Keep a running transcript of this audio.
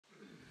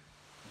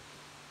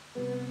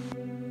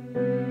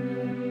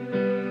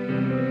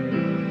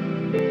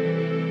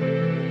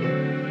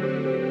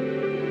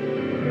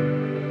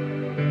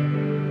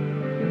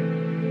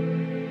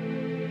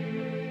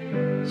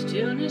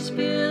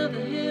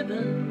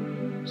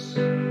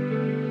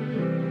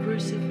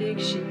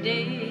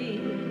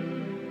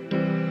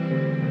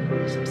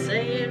Some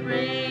say it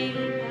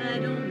rained, I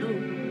don't know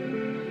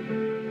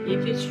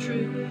if it's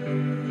true.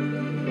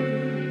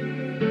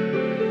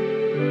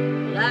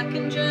 Well, I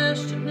can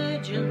just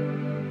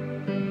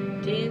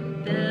imagine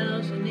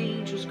 10,000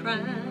 angels cry.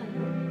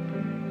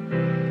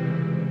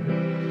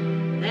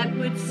 That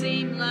would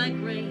seem like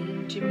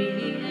rain to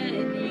me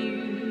and you.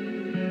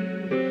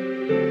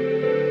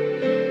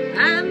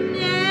 I've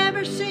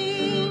never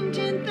seen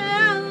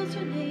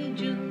 10,000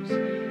 angels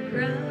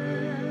cry,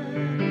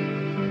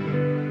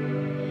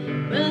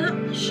 but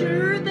I'm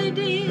sure they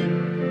did,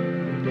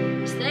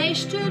 as they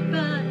stood by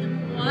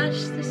and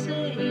watched the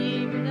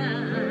Savior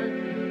die.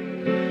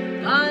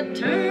 God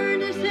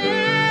turned his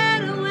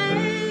head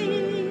away,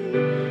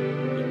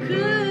 he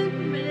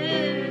couldn't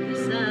bear the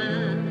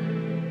sight.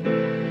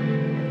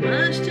 It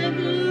must have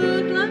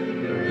looked like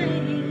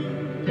rain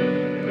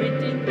when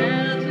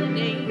 10,000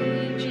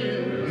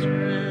 angels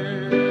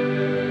cried.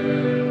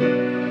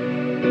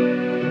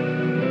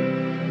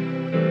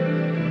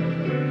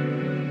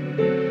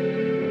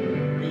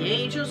 The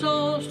angels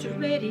all stood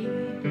ready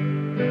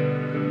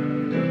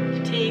to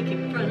take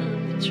him from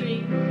the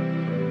tree.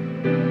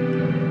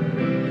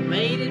 They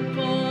waited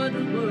for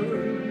the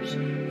words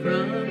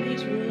from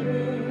his wounds.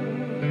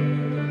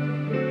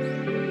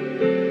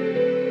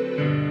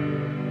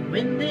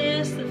 When they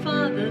asked the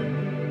Father,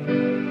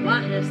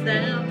 why hast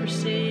thou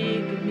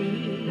forsaken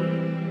me?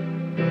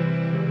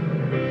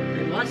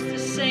 Then watched the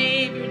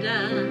Savior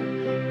die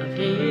of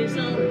his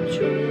own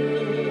choice.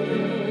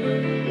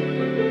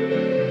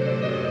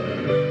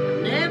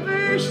 I've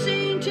never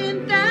seen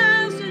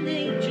 10,000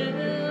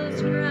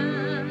 angels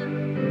cry,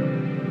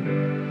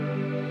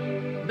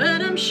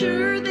 but I'm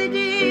sure they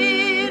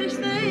did, as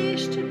they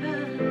stood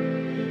by,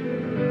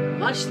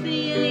 watched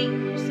the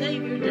angels